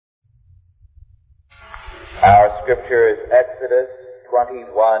Our scripture is Exodus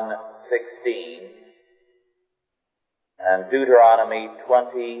 21:16 and Deuteronomy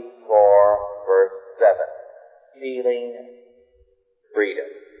 24, verse 7, stealing freedom.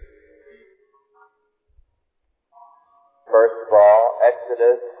 First of all,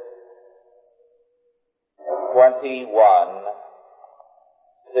 Exodus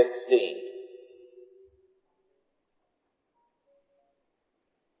 21:16.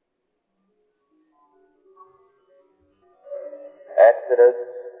 Exodus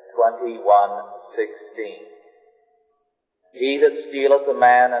 21:16. He that stealeth a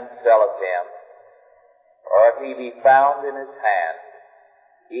man and selleth him, or if he be found in his hand,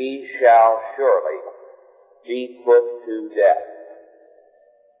 he shall surely be put to death.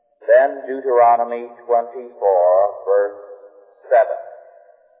 Then Deuteronomy 24, verse 7.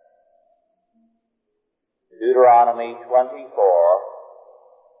 Deuteronomy 24,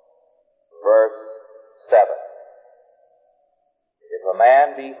 verse 7. If a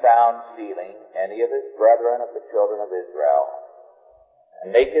man be found stealing any of his brethren of the children of Israel,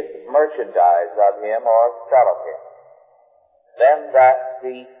 and maketh merchandise of him or selleth him, then that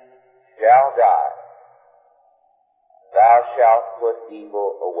thief shall die. Thou shalt put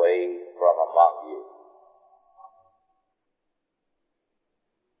evil away from among you.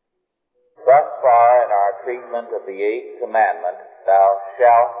 Thus far in our treatment of the eighth commandment, thou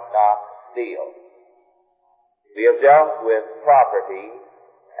shalt not steal, we have dealt with property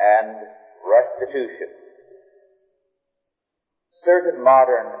and restitution. Certain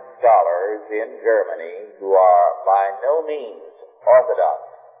modern scholars in Germany, who are by no means orthodox,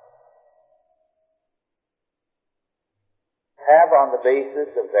 have on the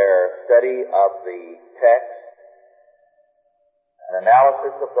basis of their study of the text, an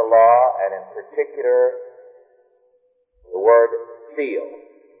analysis of the law, and in particular the word steal,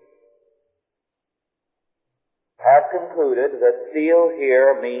 have concluded that steal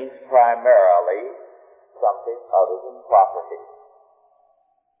here means primarily something other than property.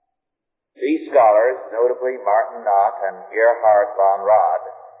 These scholars, notably Martin Knott and Gerhard von Rad,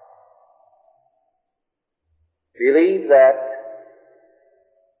 believe that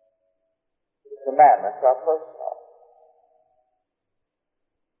the commandments are personal.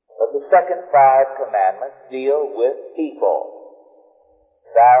 But the second 5 commandments deal with people.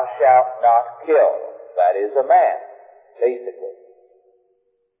 Thou shalt not kill. That is a man, basically.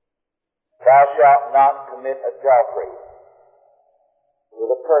 Thou shalt not commit adultery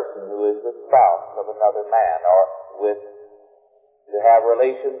with a person who is the spouse of another man, or to have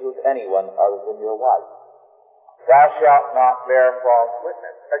relations with anyone other than your wife. Thou shalt not bear false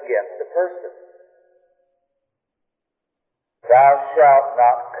witness against a person. Thou shalt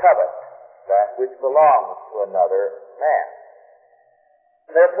not covet that which belongs to another man.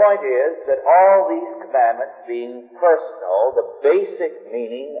 Their point is that all these commandments being personal, the basic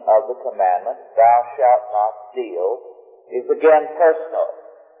meaning of the commandment, thou shalt not steal, is again personal.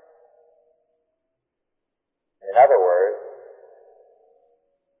 In other words,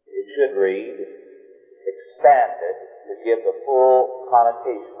 it should read, expanded, to give the full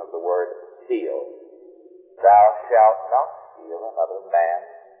connotation of the word steal. Thou shalt not steal another man's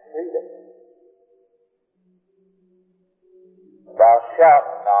freedom. Thou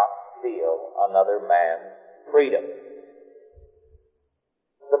shalt not steal another man's freedom.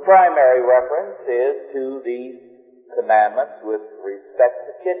 The primary reference is to these commandments with respect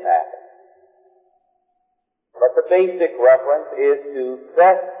to kidnapping. But the basic reference is to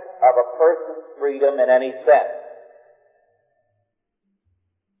theft of a person's freedom in any sense,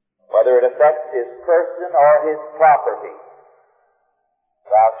 whether it affects his person or his property.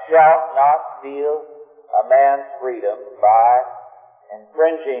 Thou shalt not steal a man's freedom by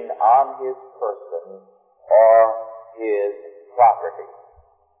infringing on his person or his property.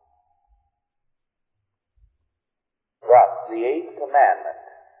 Thus, the eighth commandment,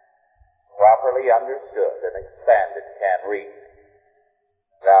 properly understood and expanded, can read,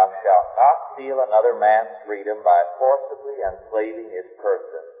 Thou shalt not steal another man's freedom by forcibly enslaving his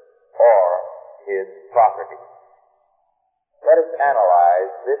person or his property. Let us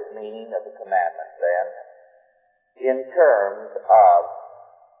analyze this meaning of the commandment, then, in terms of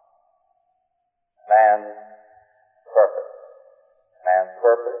man's purpose. Man's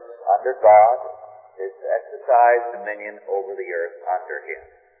purpose under God is to exercise dominion over the earth under him.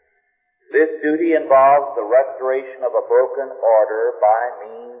 This duty involves the restoration of a broken order by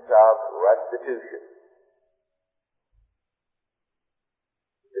means of restitution.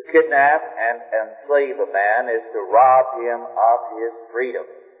 To kidnap and enslave a man is to rob him of his freedom.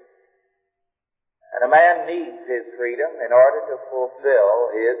 And a man needs his freedom in order to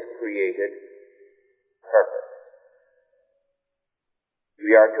fulfill his created purpose.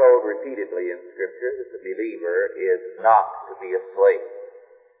 We are told repeatedly in Scripture that the believer is not to be a slave.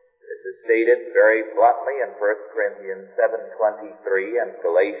 This is stated very bluntly in 1 Corinthians 7:23 and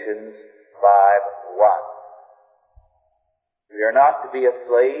Galatians 5:1. We are not to be a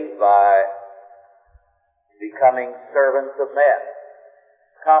slave by becoming servants of men,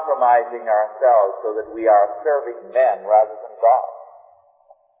 compromising ourselves so that we are serving men rather than God.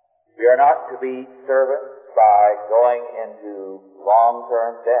 We are not to be servants by going into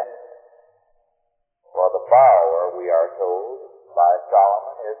long-term debt. For the borrower, we are told by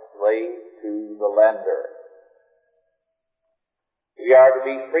Solomon, is slave to the lender. We are to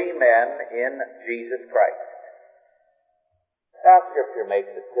be free men in Jesus Christ. Now, Scripture makes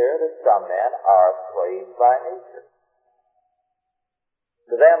it clear that some men are slaves by nature.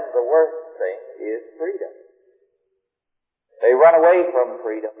 To them, the worst thing is freedom. They run away from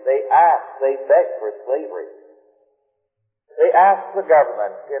freedom. They beg for slavery. They ask the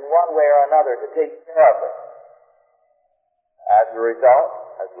government in one way or another to take care of them. As a result,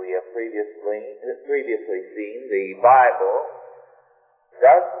 as we have previously seen, the Bible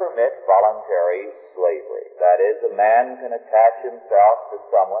does permit voluntary slavery. That is, a man can attach himself to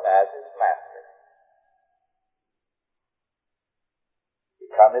someone as his master,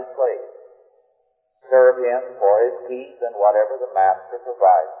 become his slave, serve him for his keep and whatever the master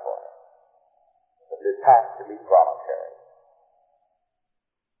provides for him. But this has to be voluntary.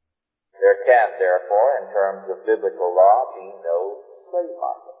 There can, therefore, in terms of biblical law, be no slave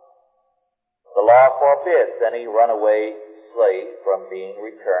market. The law forbids any runaway slave from being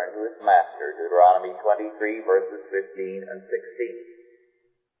returned to his master, Deuteronomy 23, verses 15 and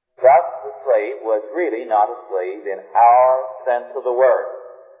 16. Thus, the slave was really not a slave in our sense of the word.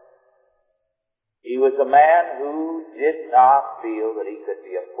 He was a man who did not feel that he could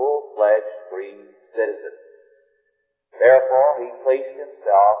be a full-fledged free citizen. Therefore, he placed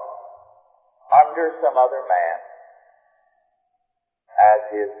himself under some other man as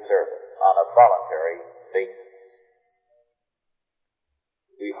his servant on a voluntary basis.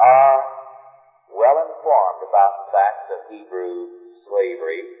 We are well informed about the facts of Hebrew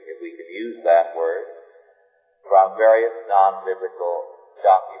slavery, if we can use that word, from various non-biblical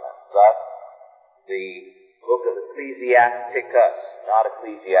documents. Thus, the book of Ecclesiasticus, not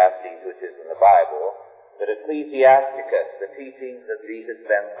Ecclesiastes, which is in the Bible, but Ecclesiasticus, the teachings of Jesus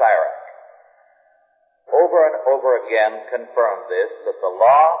ben Sirach, over and over again confirmed this, that the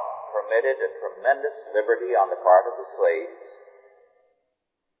law permitted a tremendous liberty on the part of the slaves.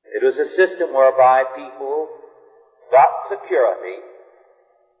 It was a system whereby people got security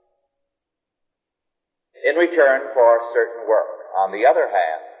in return for certain work. On the other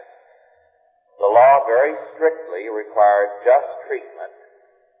hand, the law very strictly required just treatment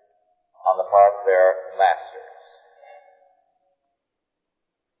on the part of their masters.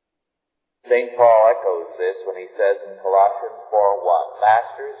 St. Paul echoes this when he says in Colossians 4:1,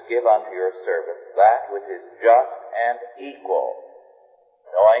 "Masters, give unto your servants that which is just and equal,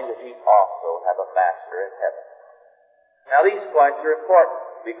 knowing that ye also have a master in heaven." Now these points are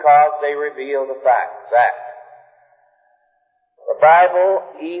important because they reveal the fact that the Bible,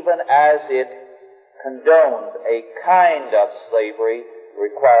 even as it condones a kind of slavery,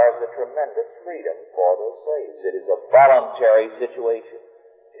 requires a tremendous freedom for those slaves. It is a voluntary situation.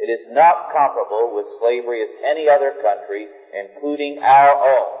 It is not comparable with slavery as any other country, including our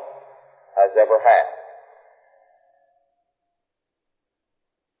own, has ever had.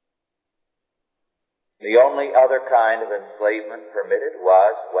 The only other kind of enslavement permitted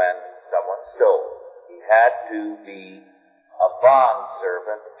was when someone stole. He had to be a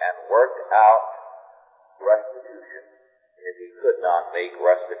bondservant and work out restitution if he could not make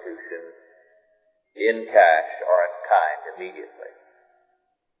restitution in cash or in kind immediately.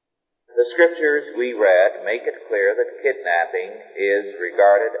 The Scriptures we read make it clear that kidnapping is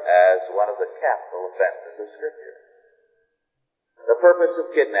regarded as one of the capital offenses of Scripture. The purpose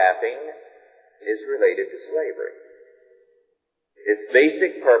of kidnapping is related to slavery. Its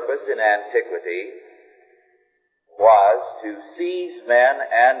basic purpose in antiquity was to seize men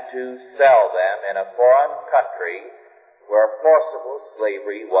and to sell them in a foreign country where forcible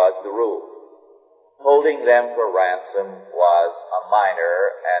slavery was the rule. Holding them for ransom was a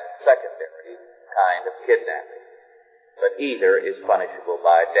minor and secondary kind of kidnapping, but either is punishable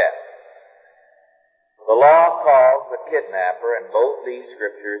by death. The law calls the kidnapper in both these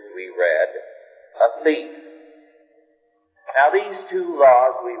scriptures we read a thief. Now these two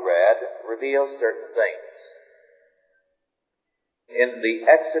laws we read reveal certain things. In the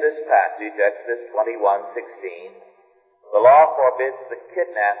Exodus passage, Exodus 21:16, The law forbids the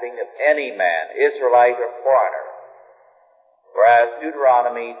kidnapping of any man, Israelite or foreigner, whereas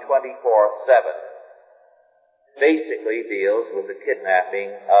Deuteronomy 24:7 basically deals with the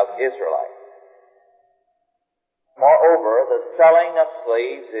kidnapping of Israelites. Moreover, the selling of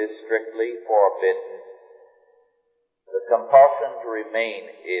slaves is strictly forbidden. The compulsion to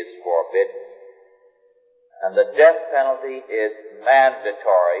remain is forbidden. And the death penalty is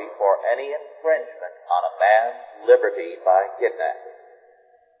mandatory for any infringement on a man's liberty by kidnapping.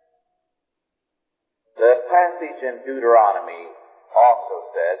 The passage in Deuteronomy also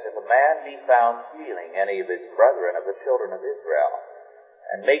says, if a man be found stealing any of his brethren of the children of Israel,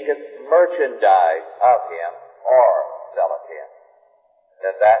 and maketh merchandise of him, or selleth him,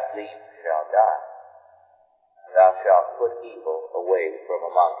 then that thief shall die. Thou shalt put evil away from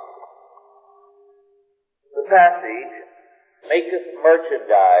among you. The passage, maketh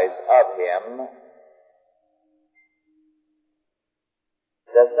merchandise of him,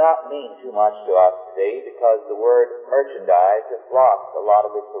 does not mean too much to us today, because the word merchandise has lost a lot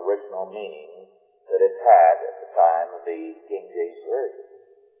of its original meaning that it had at the time of the King James Version.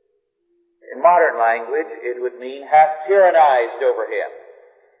 In modern language, it would mean hath tyrannized over him.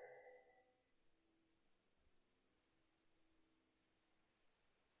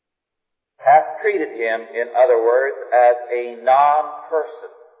 Hath treated him, in other words, as a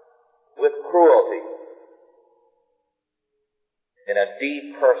non-person, with cruelty, in a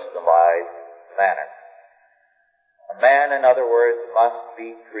depersonalized manner. A man, in other words, must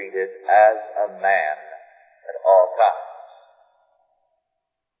be treated as a man at all times.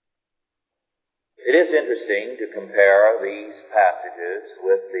 It is interesting to compare these passages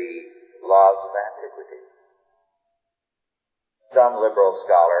with the laws of antiquity. Some liberal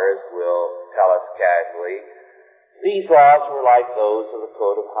scholars will tell us casually, these laws were like those of the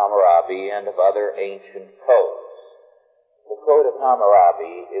Code of Hammurabi and of other ancient codes. The Code of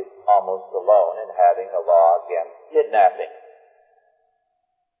Hammurabi is almost alone in having a law against kidnapping.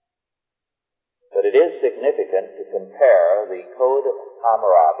 But it is significant to compare the Code of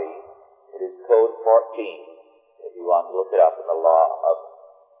Hammurabi, it is Code 14, if you want to look it up in the law of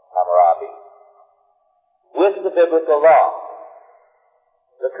Hammurabi, with the biblical law.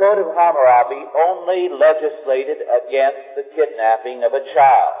 The Code of Hammurabi only legislated against the kidnapping of a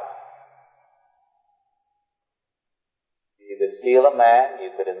child. You could steal a man,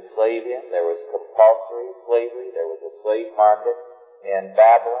 you could enslave him, there was compulsory slavery, there was a slave market in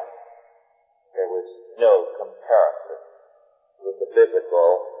Babylon. There was no comparison with the biblical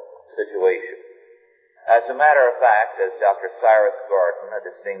situation. As a matter of fact, as Dr. Cyrus Gordon, a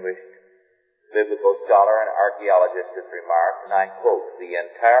distinguished biblical scholar and archaeologist, has remarked, and I quote, the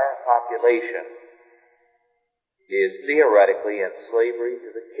entire population is theoretically in slavery to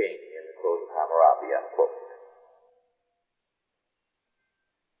the king in the Code of Hammurabi, unquote.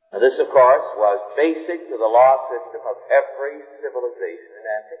 Now this, of course, was basic to the law system of every civilization in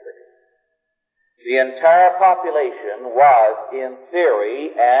antiquity. The entire population was, in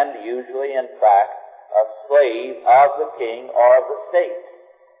theory, and usually in fact, a slave of the king or of the state.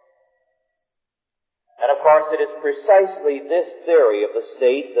 And of course, it is precisely this theory of the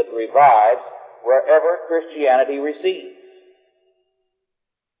state that revives wherever Christianity recedes.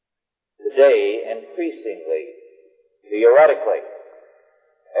 Today, increasingly, theoretically,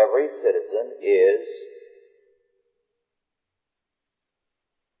 every citizen is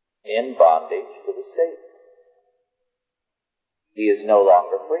in bondage to the state. He is no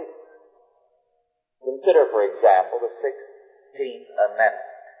longer free. Consider, for example, the 16th Amendment,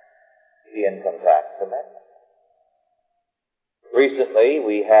 the Income Tax Amendment. Recently,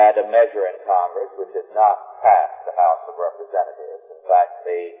 we had a measure in Congress which has not passed the House of Representatives. In fact,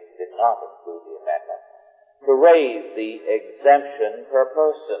 they did not include the amendment to raise the exemption per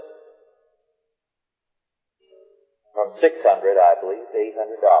person from $600, I believe, to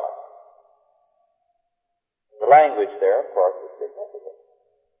 $800. The language there, of course, is significant.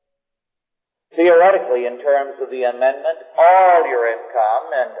 Theoretically, in terms of the amendment, all your income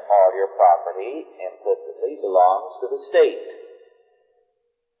and all your property implicitly belongs to the state.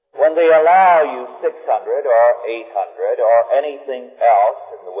 When they allow you $600 or $800 or anything else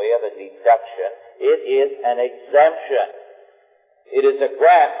in the way of a deduction, it is an exemption. It is a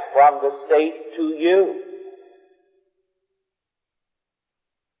grant from the state to you.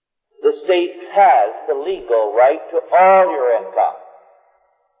 The state has the legal right to all your income.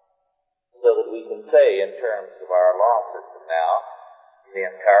 So that we can say, in terms of our law system now, the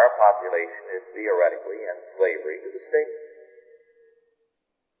entire population is theoretically in slavery to the state.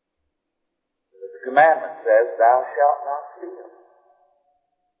 The commandment says, thou shalt not steal.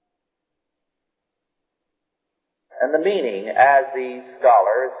 And the meaning, as these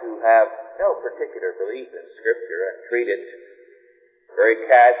scholars who have no particular belief in Scripture and treat it very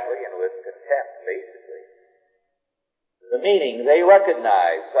casually and with contempt, basically, the meaning they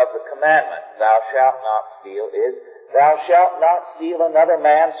recognize of the commandment, thou shalt not steal, is, thou shalt not steal another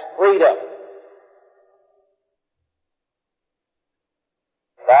man's freedom.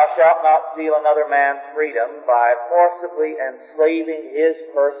 Thou shalt not steal another man's freedom by forcibly enslaving his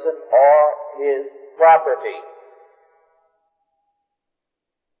person or his property.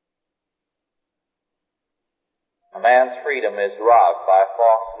 A man's freedom is robbed by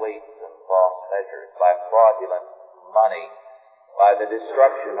false weights and false measures, by fraudulent money, by the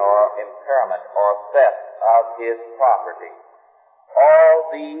destruction or impairment or theft of his property.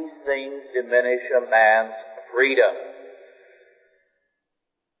 All these things diminish a man's freedom.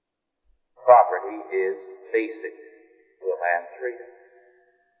 Property is basic to a man's freedom.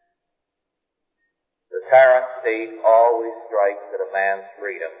 The tyrant state always strikes at a man's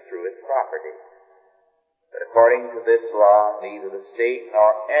freedom through his property. But according to this law, neither the state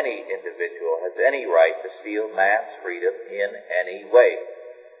nor any individual has any right to steal man's freedom in any way.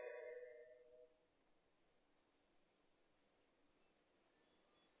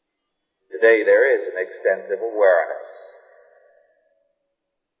 Today there is an extensive awareness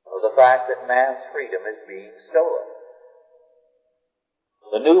of the fact that man's freedom is being stolen.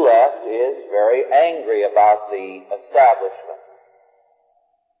 The New Left is very angry about the establishment.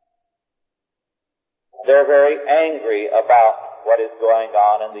 They're very angry about what is going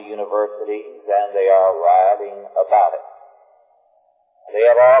on in the universities, and they are rioting about it. They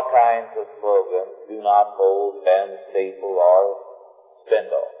have all kinds of slogans: do not hold, bend, staple, or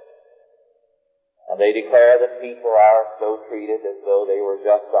spindle. And they declare that people are so treated as though they were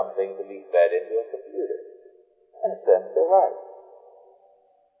just something to be fed into a computer. In a sense, they're right.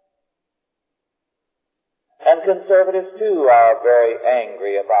 And conservatives, too, are very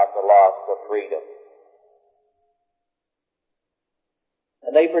angry about the loss of freedom.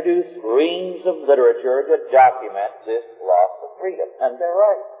 And they produce reams of literature to document this loss of freedom. And they're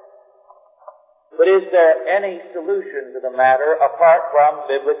right. But is there any solution to the matter apart from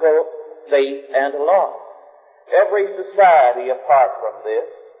biblical faith and law? Every society apart from this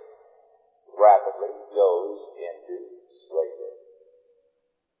rapidly goes into slavery.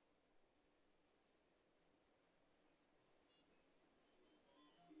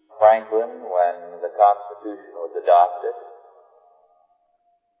 Franklin, when the Constitution was adopted,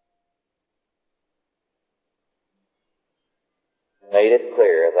 made it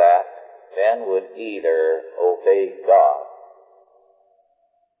clear that men would either obey God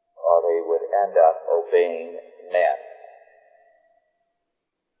or they would end up obeying men.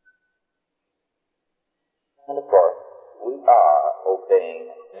 And of course, we are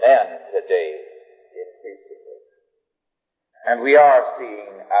obeying men today increasingly. And we are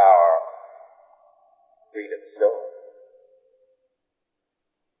seeing our freedom stolen.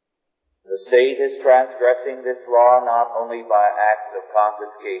 The state is transgressing this law not only by acts of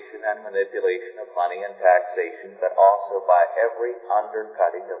confiscation and manipulation of money and taxation, but also by every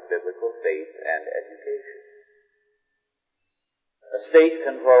undercutting of biblical faith and education. A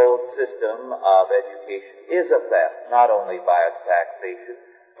state-controlled system of education is a theft, not only by its taxation,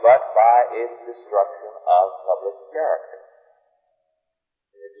 but by its destruction of public character.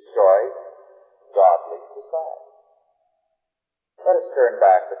 It destroys godly society. Let us turn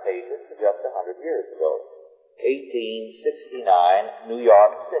back the pages to just 100 years ago, 1869, New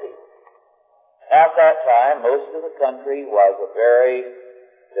York City. At that time, most of the country was a very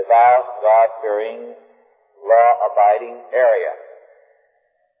devout, God-fearing, law-abiding area.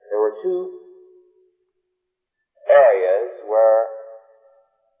 There were two areas where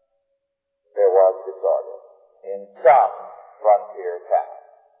there was disorder in some frontier towns,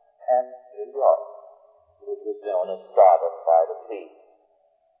 and New York, which was known as Sodom by the Sea.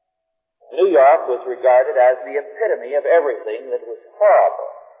 New York was regarded as the epitome of everything that was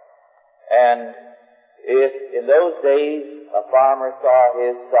horrible. And if in those days a farmer saw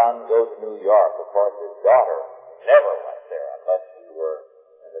his son go to New York, of course his daughter never went there unless she were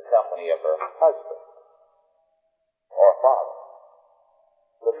in the company of her husband or father.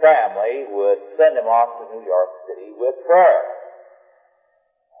 The family would send him off to New York City with prayer.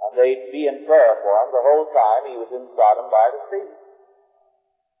 And they'd be in prayer for him the whole time he was in Sodom by the Sea.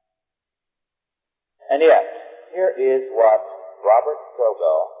 And yet, here is what Robert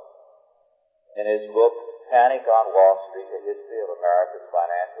Sobel, in his book, Panic on Wall Street, A History of America's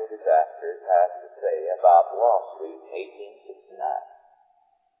Financial Disasters, has to say about Wall Street in 1869.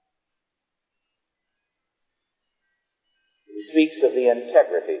 He speaks of the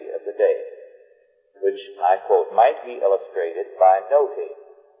integrity of the day. which, I quote, might be illustrated by noting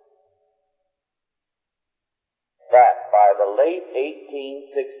that by the late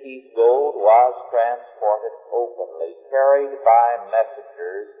 1860s, gold was transported openly, carried by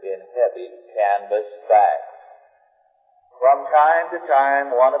messengers in heavy canvas bags. From time to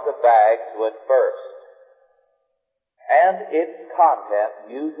time, one of the bags would burst, and its content,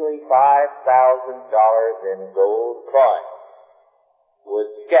 usually $5,000 in gold coins, would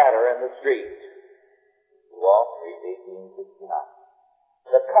scatter in the street. Wall Street, 1869.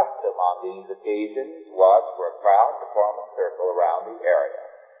 The custom on these occasions was for a crowd to form a circle around the area,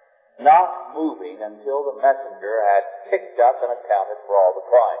 not moving until the messenger had picked up and accounted for all the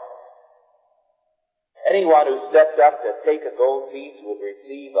coins. Anyone who stepped up to take a gold piece would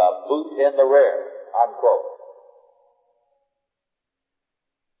receive a boot in the rear, unquote.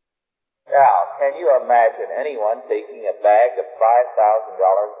 Now, can you imagine anyone taking a bag of $5,000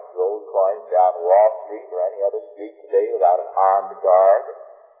 in gold coins down Wall Street or any other street today without an armed guard?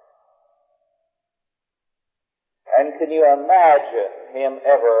 And can you imagine him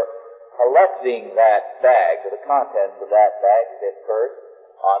ever collecting that bag, or the contents of that bag, at first,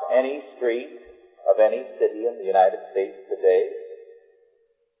 on any street of any city in the United States today?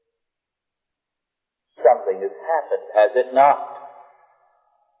 Something has happened, has it not?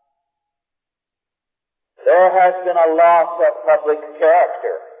 There has been a loss of public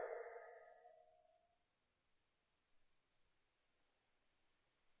character.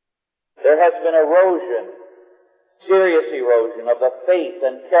 There has been erosion, serious erosion of the faith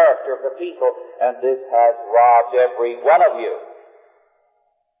and character of the people, and this has robbed every one of you.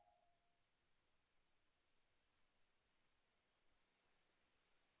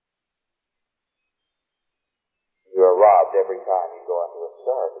 You are robbed every time you go into a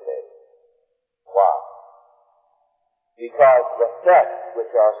store today. Why? Because the thefts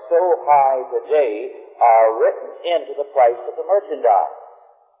which are so high today are written into the price of the merchandise.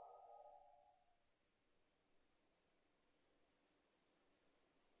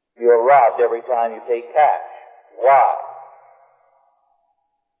 You're robbed every time you pay cash. Why?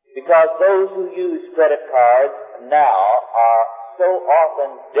 Because those who use credit cards now are so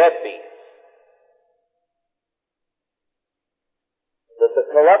often deadbeats that the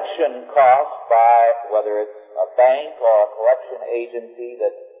collection cost by, whether it's a bank or a collection agency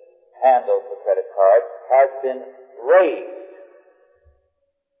that handles the credit card, has been raised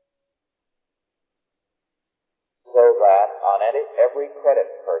so that on every credit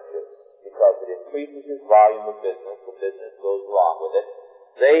purchase, because it increases his volume of business, the business goes along with it,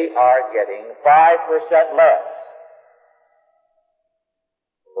 they are getting 5% less.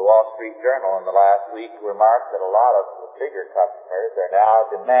 The Wall Street Journal in the last week remarked that a lot of the bigger customers are now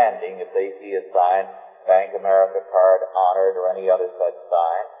demanding, if they see a sign, Bank America card honored or any other such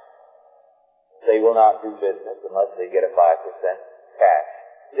sign, they will not do business unless they get a 5% cash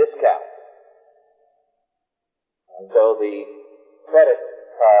discount. And so the credit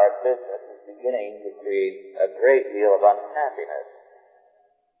card business is beginning to create a great deal of unhappiness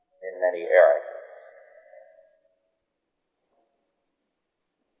in many areas.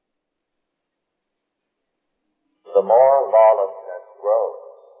 The more lawlessness grows,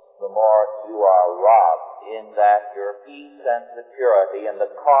 the more you are robbed in that your peace and security and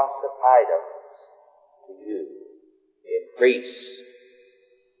the cost of items to you increase.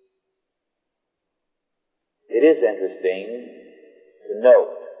 It is interesting to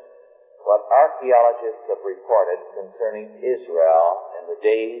note what archaeologists have reported concerning Israel in the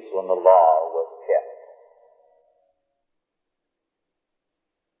days when the law was kept.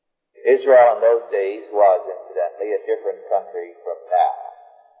 Israel in those days was, incidentally, a different country from now,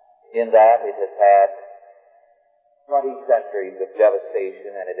 in that it has had 20 centuries of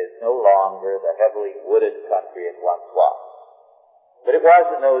devastation, and it is no longer the heavily wooded country it once was. But it was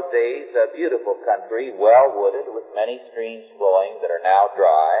in those days a beautiful country, well wooded, with many streams flowing that are now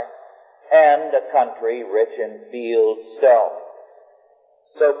dry, and a country rich in field stones.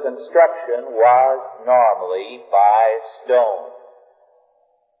 So construction was normally by stone.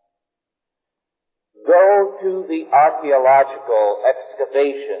 Go to the archaeological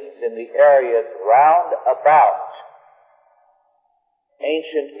excavations in the areas round about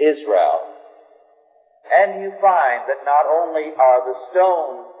ancient Israel, and you find that not only are the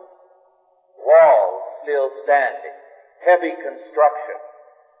stone walls still standing, heavy construction,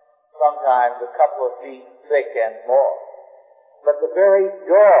 sometimes a couple of feet thick and more, but the very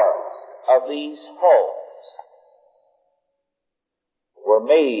doors of these homes were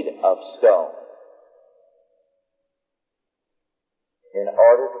made of stone in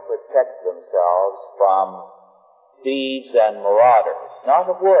order to protect themselves from thieves and marauders. not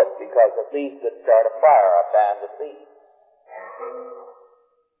of wood, because a thief could start a fire, a band of thieves,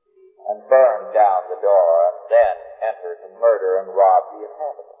 and burn down the door, and then enter to murder and rob the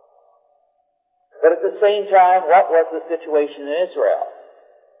inhabitants. But at the same time, what was the situation in Israel?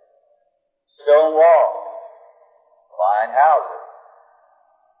 Stone walls, fine houses,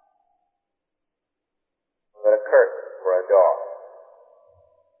 but a curtain for a door.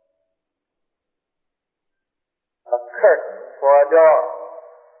 A curtain for a door.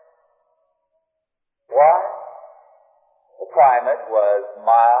 Why? The climate was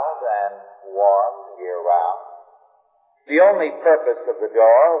mild and warm year-round. The only purpose of the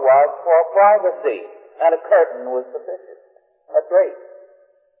door was for privacy, and a curtain was sufficient, a drape.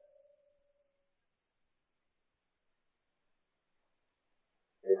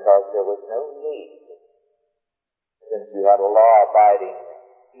 Because there was no need, since you had a law-abiding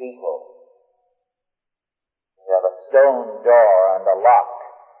people. You have a stone door and a lock.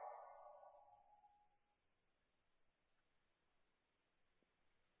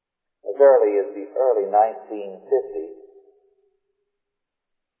 As early as the early 1950s,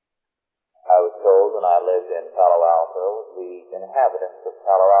 I was told when I lived in Palo Alto, the inhabitants of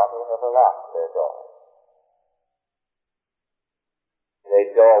Palo Alto never locked their doors.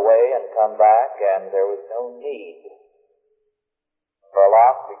 They'd go away and come back, and there was no need for a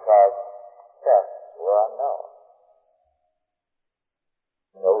lock because thefts were unknown.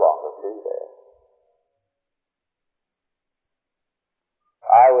 No longer true there.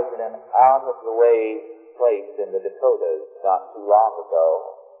 I was in an out-of-the-way place in the Dakotas not too long ago,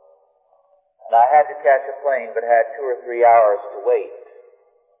 and I had to catch a plane but had 2 or 3 hours to wait.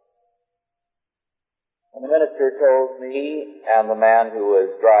 And the minister told me and the man who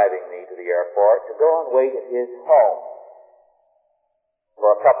was driving me to the airport to go and wait at his home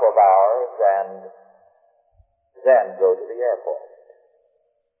for a couple of hours and then go to the airport.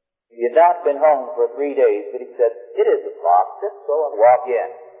 He had not been home for 3 days, but he said, "It isn't locked, just go and walk in.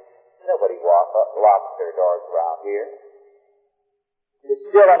 Nobody locks their doors around here. It's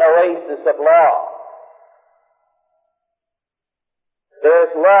still an oasis of law.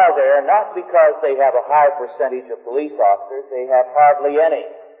 There's law there, not because they have a high percentage of police officers, they have hardly any,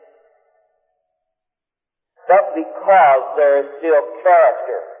 but because there is still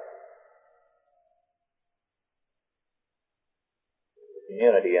character. It's a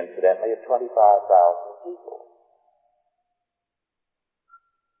community, incidentally, of 25,000 people.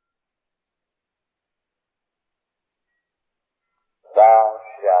 Thou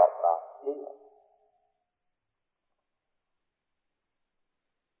shalt not steal.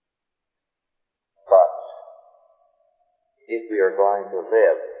 But if we are going to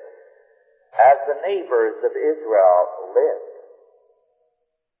live as the neighbors of Israel lived,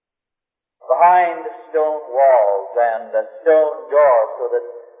 behind stone walls and a stone door so that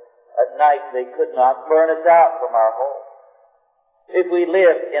at night they could not burn us out from our home, if we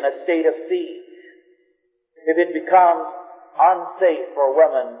live in a state of siege, if it becomes unsafe for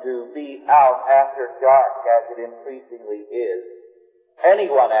women to be out after dark, as it increasingly is,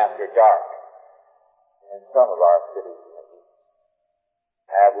 anyone after dark in some of our cities in the East,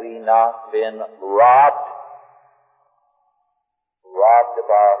 have we not been robbed of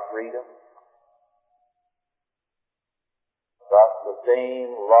our freedom? Thus the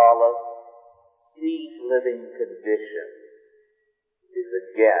same lawless, siege-living condition is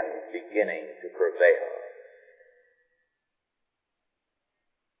again beginning to prevail.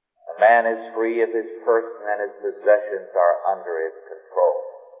 A man is free if his person and his possessions are under his control.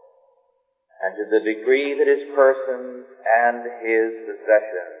 And to the degree that his persons and his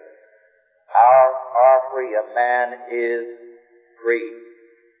possessions are free, a man is free.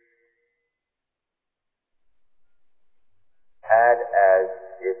 Had as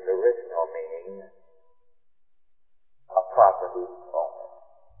its original meaning a property owner.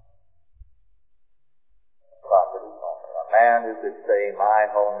 Property owner. A man who could say, "My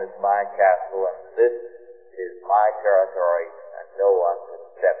home is my castle, and this is my territory, and no one can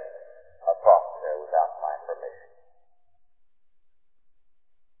step across there without my permission."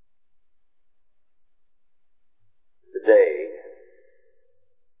 Today,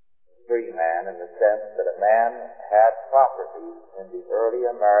 free man in the sense that a man had property in the early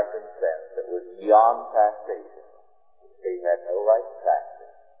American sense that was beyond taxation. The state had no right to tax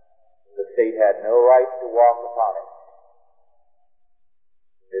it. The state had no right to walk upon it.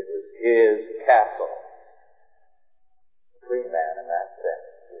 It was his castle. The free man in that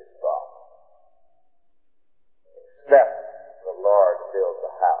sense is gone. Except the Lord build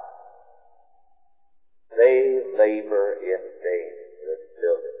the house, they labor in vain that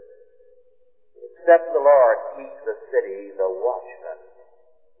build it. Except the Lord keep the city, the watchmen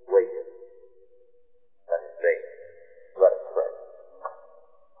wages. That is vain. Let us pray.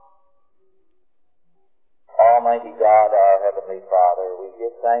 Almighty God, our Heavenly Father, we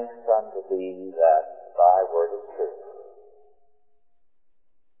give thanks unto Thee that Thy word is true.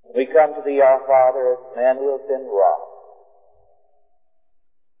 We come to Thee, our Father, as men who have been robbed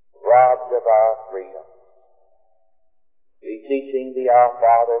of our freedom, beseeching Thee, our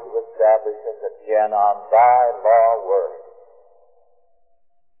Father, to establish us again on Thy law word.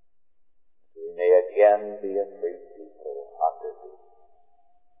 We may again be a free people under Thee.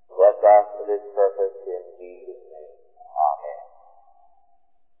 Bless us for this purpose in Jesus' name. Amen.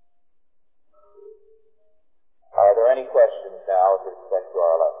 Are there any questions now with respect to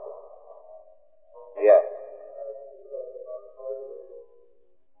our lesson? Yes.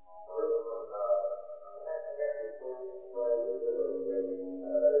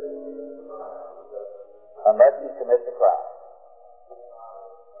 Unless he commits a crime.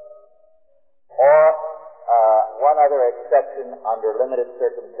 Or one other exception under limited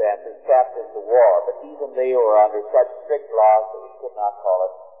circumstances, captives of war, but even they were under such strict laws that we could not call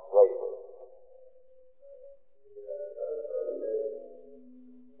it slavery.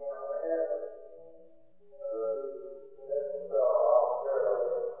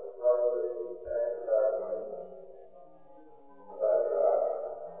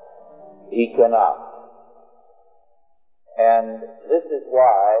 He cannot. And this is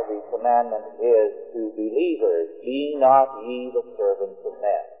why the commandment is to believers, be not ye the servants of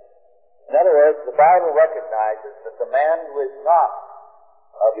men. In other words, the Bible recognizes that the man who is not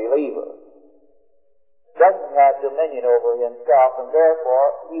a believer doesn't have dominion over himself, and therefore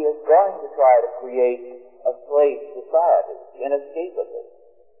he is going to try to create a slave society inescapably.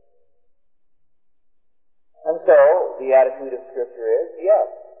 And so, the attitude of Scripture is, yes,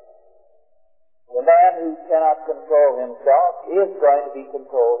 the man who cannot control himself is going to be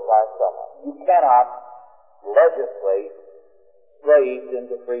controlled by someone. You cannot legislate slaves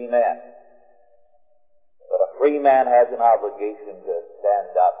into free men. But a free man has an obligation to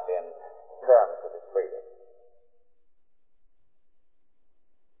stand up in terms of his freedom.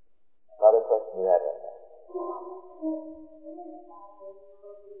 Another question you had?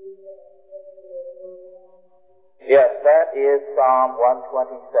 Yes, that is Psalm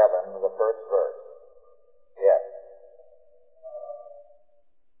 127, the first verse. Yes.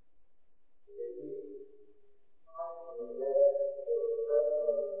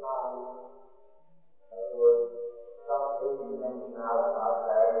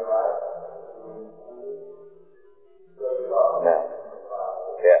 No.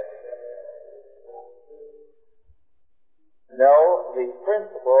 Yes. No, the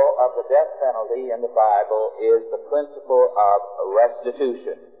principle of the death penalty in the Bible is the principle of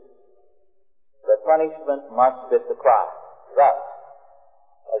restitution. The punishment must fit the crime. Thus,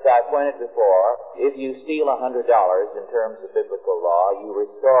 as I pointed before, if you steal $100 in terms of biblical law, you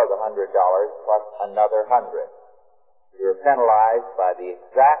restore the $100 plus another 100. You're penalized by the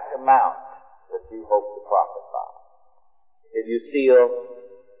exact amount that you hope to profit by. If you steal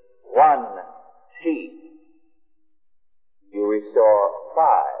one sheep, you restore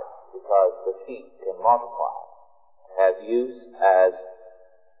 5 because the sheep can multiply, have use as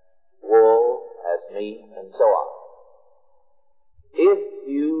wool, as meat, and so on. If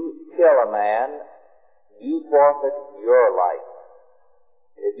you kill a man, you forfeit your life.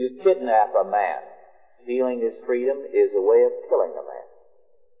 If you kidnap a man, stealing his freedom is a way of killing a man.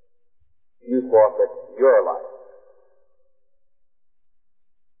 You forfeit your life.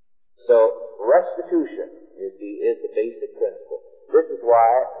 So, restitution, you see, is the basic principle. This is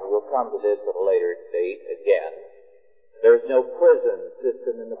why, and we'll come to this at a later date again, there's no prison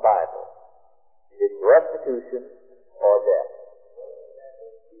system in the Bible. It's restitution or death.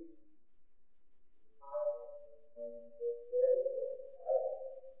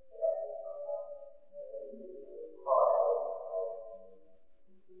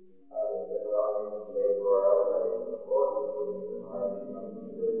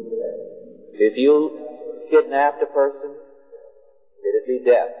 If you kidnapped a person, it'd be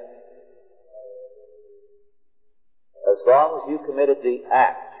death. As long as you committed the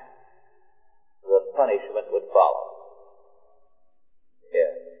act, the punishment would follow.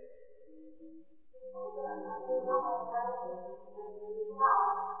 Yes.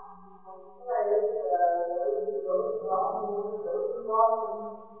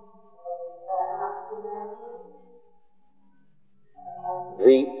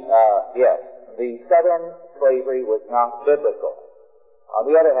 The southern slavery was not biblical. On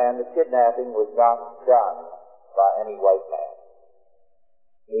the other hand, the kidnapping was not done by any white man.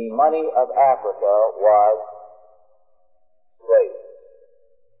 The money of Africa was slaves.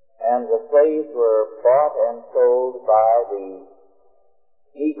 and the slaves were bought and sold by the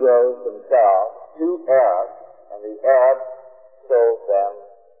Negroes themselves to Arabs, and the Arabs sold them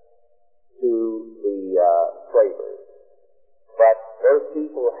to the slavers. But those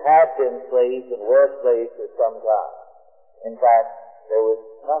people had been slaves and were slaves for some time. In fact, there was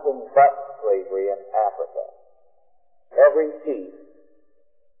nothing but slavery in Africa. Every chief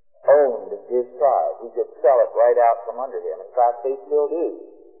owned his tribe. He could sell it right out from under him. In fact, they still do.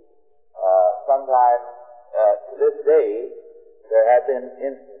 Sometimes, to this day, there have been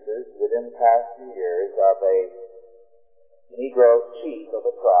instances within the past few years of a Negro chief of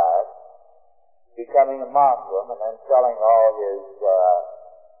a tribe becoming a Muslim and then selling all his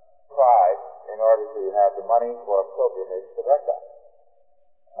tribe in order to have the money for a pilgrimage to Mecca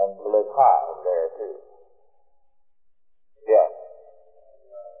and to live high there too. Yes.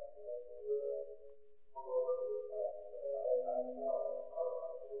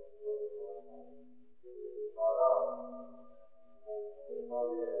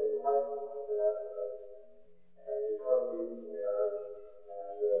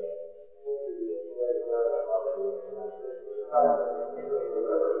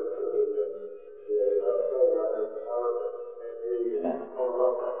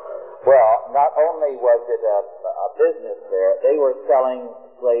 Well, not only was it a business there, they were selling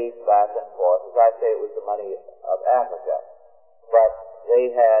slaves back and forth. As I say, it was the money of Africa. But they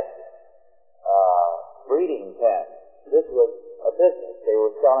had breeding pens. This was a business. They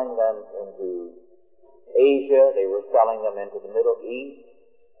were selling them into Asia. They were selling them into the Middle East.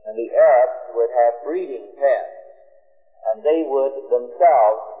 And the Arabs would have breeding pens. And they would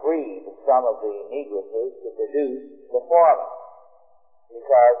themselves breed some of the negresses to produce the foremen.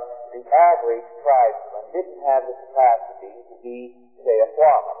 Because the average tribesman didn't have the capacity to be, say, a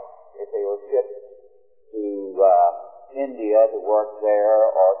foreman if they were shipped to India to work there,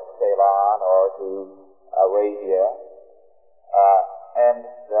 or to Ceylon, or to Arabia. And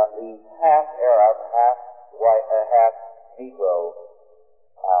these half-Arab, half Negro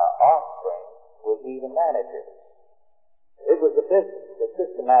offspring would be the managers. It was a business, a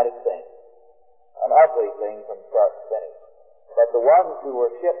systematic thing, an ugly thing from start to finish. But the ones who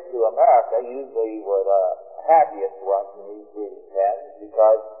were shipped to America usually were the happiest ones in these breeding pens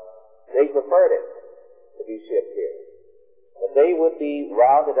because they preferred it to be shipped here. But they would be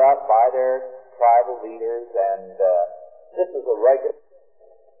rounded up by their tribal leaders, and this was a regular.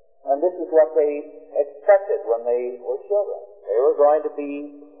 And this is what they expected when they were children. They were going to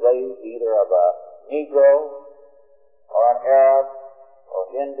be slaves either of a Negro, or an Arab, or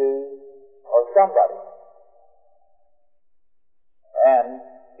Hindu, or somebody. And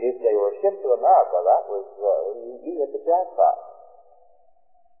if they were shipped to America, that was, you hit the jackpot.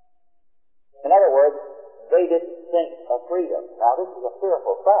 In other words, they didn't think of freedom. Now, this is a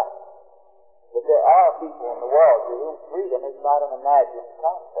fearful fact. But there are people in the world to whom freedom is not an imagined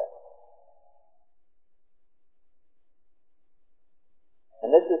concept. And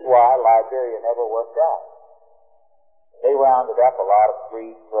this is why Liberia never worked out. They rounded up a lot of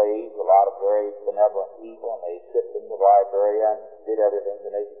freed slaves, a lot of very benevolent people, and they shipped them to Liberia and did everything to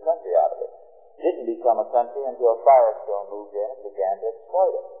make a country out of it. It didn't become a country until Firestone moved in and began to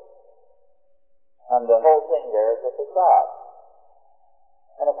exploit it. And the whole thing there is a facade.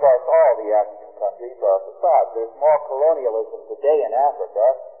 And of course, all the African countries are facades. There's more colonialism today in Africa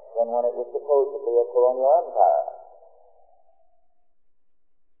than when it was supposedly a colonial empire.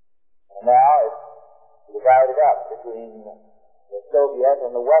 And now it's divided up between the Soviet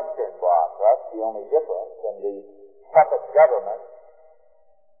and the Western bloc. That's the only difference. And the puppet governments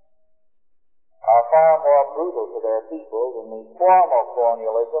are far more brutal to their people than the formal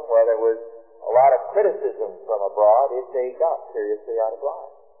colonialism, where there was a lot of criticism from abroad if they got seriously out of line.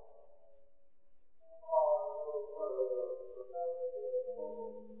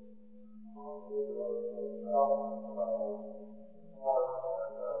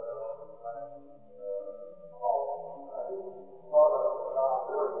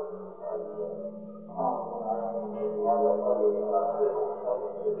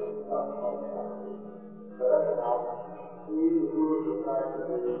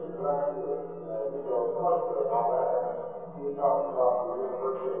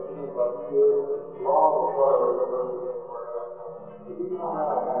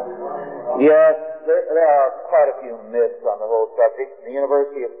 Yes, there are quite a few myths on the whole subject. The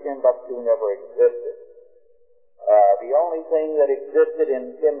University of Timbuktu never existed. The only thing that existed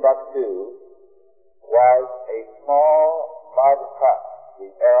in Timbuktu was a small mud hut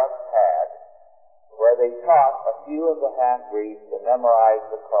the Arabs had, where they taught a few of the half-breeds to memorize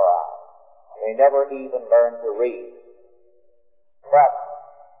the Quran. They never even learned to read. But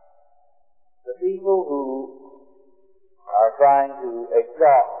people who are trying to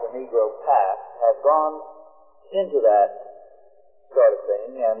exalt the Negro past have gone into that sort of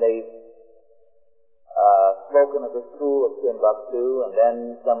thing, and they've spoken of the school of Timbuktu, and then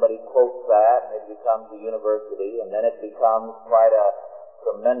somebody quotes that, and it becomes a university, and then it becomes quite a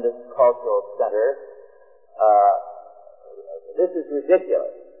tremendous cultural center. This is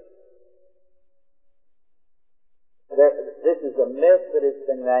ridiculous. This is a myth that has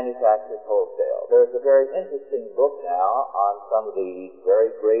been manufactured wholesale. There's a very interesting book now on some of the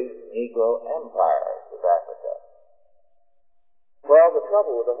very great Negro empires of Africa. Well, the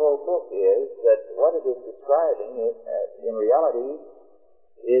trouble with the whole book is that what it is describing is, in reality,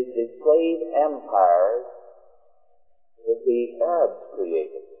 is the slave empires that the Arabs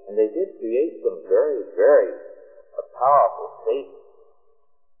created. And they did create some very, very powerful states,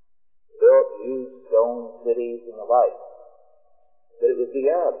 built huge stone cities and the like. But it was the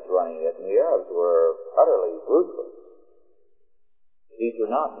Arabs running it, and the Arabs were utterly ruthless. These were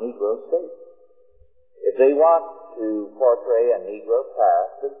not Negro states. If they want to portray a Negro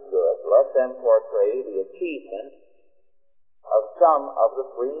past that's good, let them portray the achievement of some of the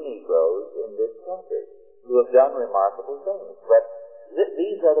free Negroes in this country who have done remarkable things. But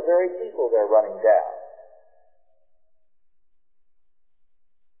these are the very people they're running down.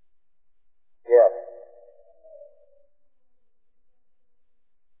 Yes.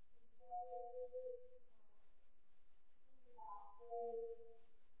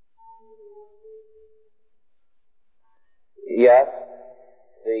 Yes,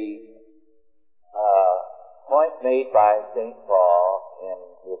 the point made by St. Paul in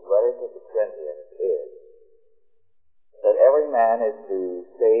his letter to the Corinthians is that every man is to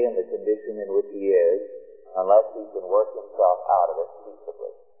stay in the condition in which he is unless he can work himself out of it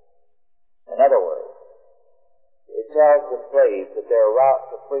peaceably. In other words, it tells the slaves that their route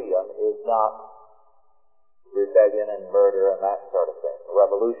to freedom is not rebellion and murder and that sort of thing,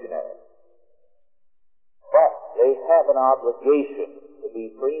 revolutionary. But they have an obligation to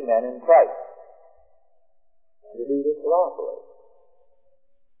be free men in Christ and to do this lawfully.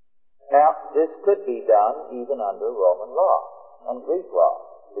 Now, this could be done even under Roman law and Greek law,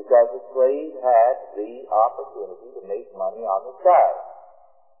 because the slave had the opportunity to make money on the side.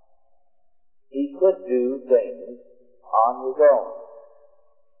 He could do things on his own.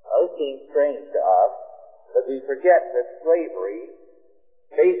 Now, this seems strange to us, but we forget that slavery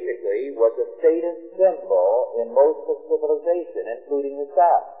basically was a status symbol in most of civilization, including the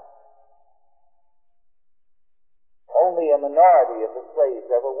South. Only a minority of the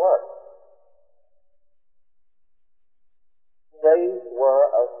slaves ever worked. Slaves were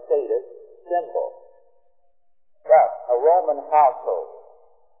a status symbol. Thus, a Roman household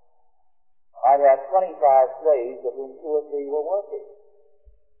might have 25 slaves, of whom 2 or 3 were working.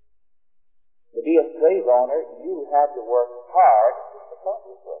 To be a slave owner, you had to work hard to support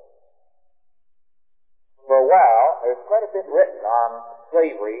yourself. For a while, there's quite a bit written on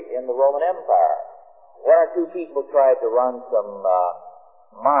slavery in the Roman Empire. 1 or 2 people tried to run some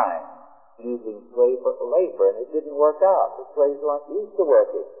mines using slave labor, and it didn't work out. The slaves weren't used to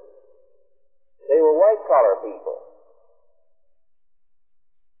working. They were white-collar people.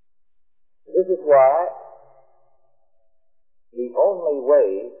 This is why the only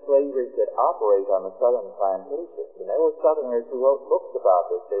way slavery could operate on the southern plantations, and there were Southerners who wrote books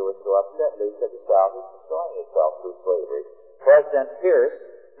about this, they were so upset, they said the South is destroying itself through slavery. President Pierce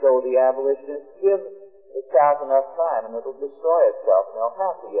told the abolitionists, give the South enough time and it'll destroy itself and they'll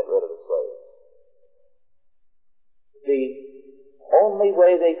have to get rid of the slaves. The only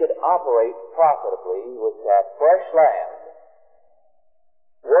way they could operate profitably was to have fresh land,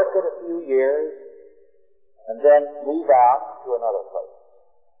 work it a few years, and then move out to another place.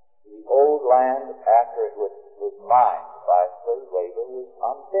 The old land, after it was mined by slave labor, was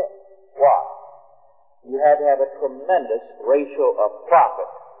unfit. Why? You had to have a tremendous ratio of profit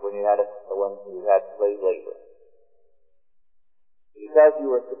when you had slave labor. Because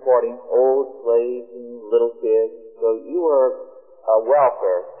you were supporting old slaves and little kids, so you were a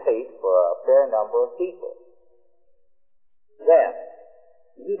welfare state for a fair number of people. Then,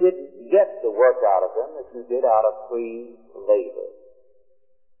 you didn't get the work out of them that you did out of free labor.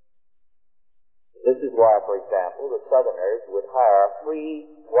 This is why, for example, the Southerners would hire free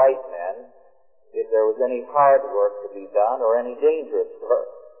white men if there was any hard work to be done or any dangerous work,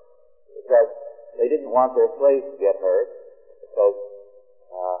 because they didn't want their slaves to get hurt, because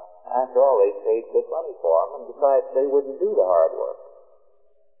after all, they paid good money for them, and besides, they wouldn't do the hard work.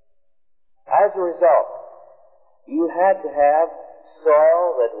 As a result, you had to have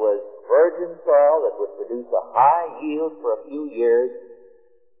soil that was virgin soil that would produce a high yield for a few years,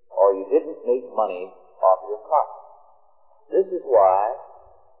 or you didn't make money off your cotton. This is why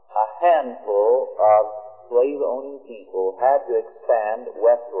a handful of slave-owning people had to expand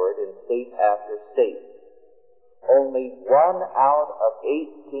westward in state after state. Only 1 out of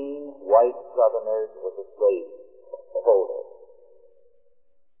 18 white Southerners was a slave holder.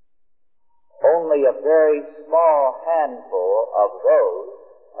 Only a very small handful of those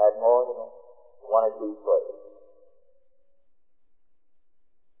had more than 1 or 2 slaves.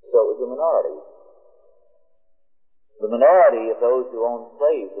 So it was a minority. The minority of those who owned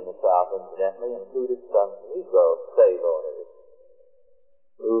slaves in the South, incidentally, included some Negro slave owners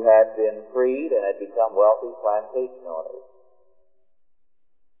who had been freed and had become wealthy plantation owners.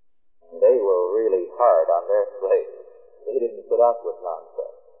 And they were really hard on their slaves. They didn't put up with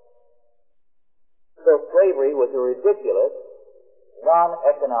nonsense. So slavery was a ridiculous,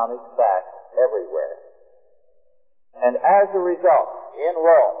 non-economic fact everywhere. And as a result, in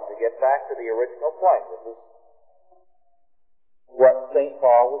Rome, to get back to the original point, this is what St.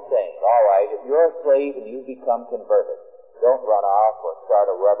 Paul was saying. All right, if you're a slave and you become converted, don't run off or start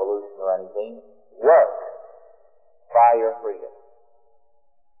a revolution or anything. Work. Buy your freedom.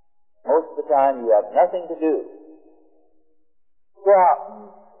 Most of the time you have nothing to do. Go out and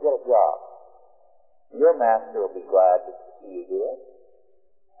get a job. Your master will be glad to see you do it.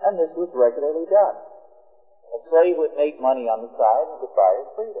 And this was regularly done. A slave would make money on the side and could buy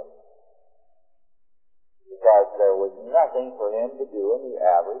his freedom, because there was nothing for him to do in the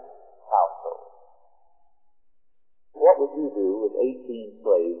average household. What would you do with 18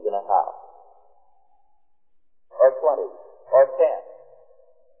 slaves in a house? Or 20? Or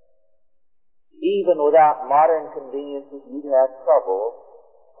 10? Even without modern conveniences, you'd have trouble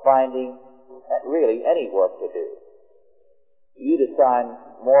finding really any work to do. You'd assign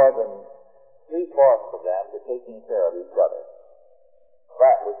more than 3/4 of them to taking care of each other.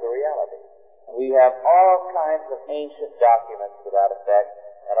 That was the reality. We have all kinds of ancient documents to that effect,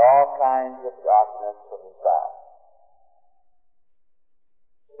 and all kinds of documents from the South.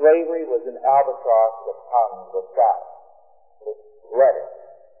 Slavery was an albatross that hung the South. It led it.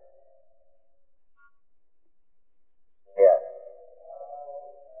 Yes.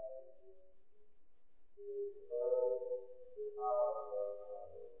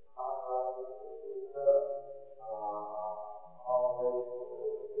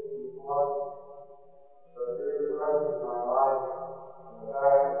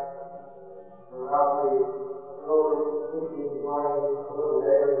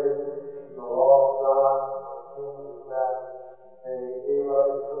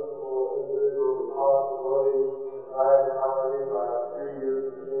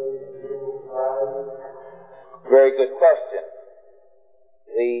 Very good question.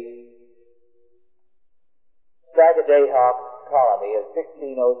 The Sagadahoc colony of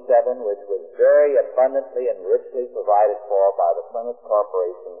 1607, which was very abundantly and richly provided for by the Plymouth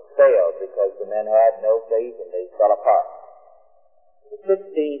Corporation, failed because the men had no faith and they fell apart. The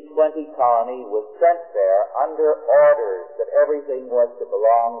 1620 colony was sent there under orders that everything was to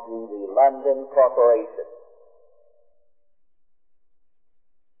belong to the London Corporation.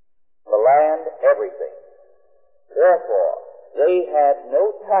 The land, everything. Therefore, they had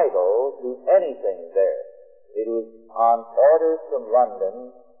no title to anything there. It was on orders from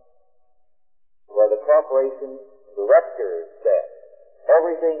London, where the corporation directors said,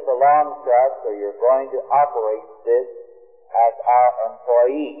 everything belongs to us, so you're going to operate this as our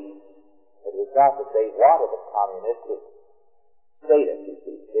employees. It was not that they wanted a communistic status, you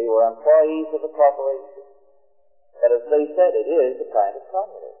see. They were employees of the corporation. But as they said, it is a kind of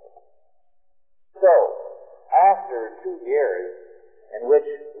communism. So, after 2 years in which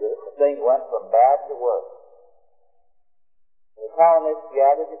the thing went from bad to worse, the colonists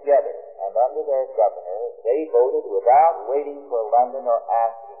gathered together, and under their governor, they voted without waiting for London or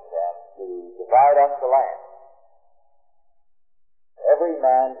asking them to divide up the land. Every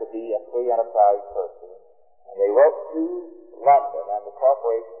man to be a free enterprise person, and they wrote to London and the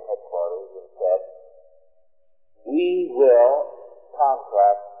corporation headquarters and said, we will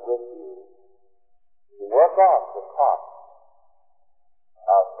contract with you to work off the cost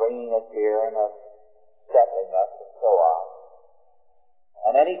of bringing us here and of settling us and so on.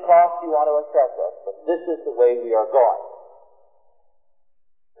 And any cost you want to assess us, but this is the way we are going.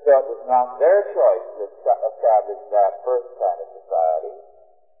 So it was not their choice to establish that first kind of society.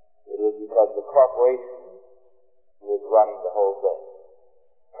 It was because the corporation was running the whole thing.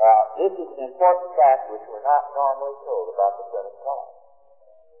 Now, this is an important fact which we're not normally told about the Plymouth colony.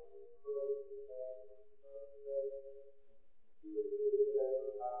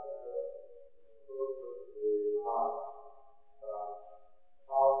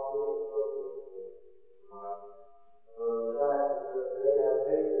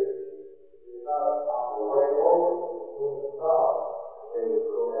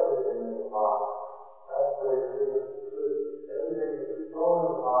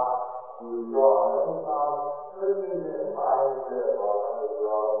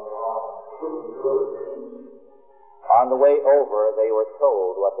 On the way over, they were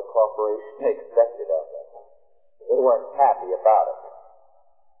told what the corporation expected of them. They weren't happy about it.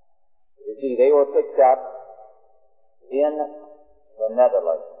 You see, they were picked up in the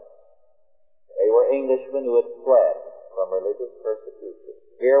Netherlands. They were Englishmen who had fled from religious persecution.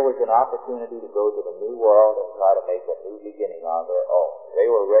 Here was an opportunity to go to the New World and try to make a new beginning on their own. They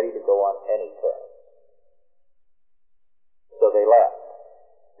were ready to go on any terms. So they left.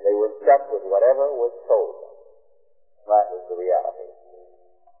 They were stuck with whatever was told them. That was the reality.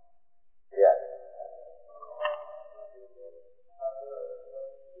 Yes.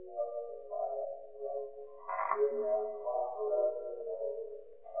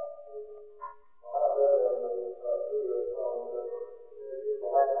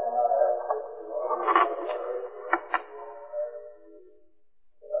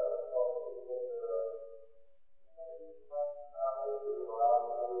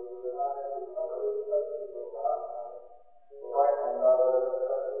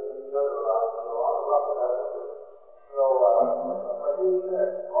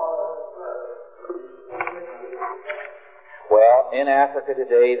 Well, in Africa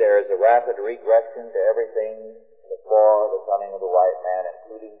today, there is a rapid regression to everything before the coming of the white man,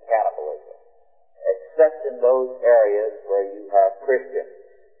 including cannibalism, except in those areas where you have Christians.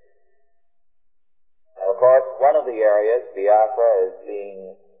 And of course, one of the areas, Biafra, is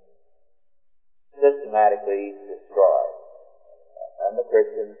being systematically destroyed, and the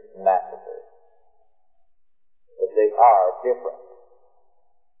Christians massacred. But they are different.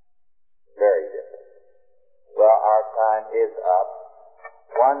 Very different. Well, our time is up.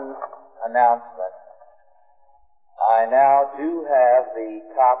 One announcement. I now do have the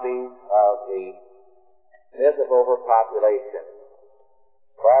copies of the Myth of Overpopulation,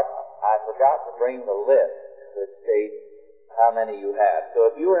 but I forgot to bring the list that states how many you have. So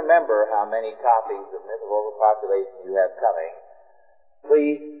if you remember how many copies of Myth of Overpopulation you have coming,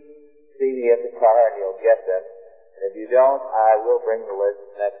 please see me at the car and you'll get them. And if you don't, I will bring the list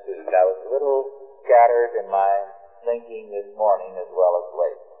next week. I was a little scattered in my thinking this morning as well as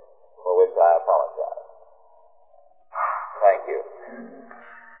late, for which I apologize. Thank you.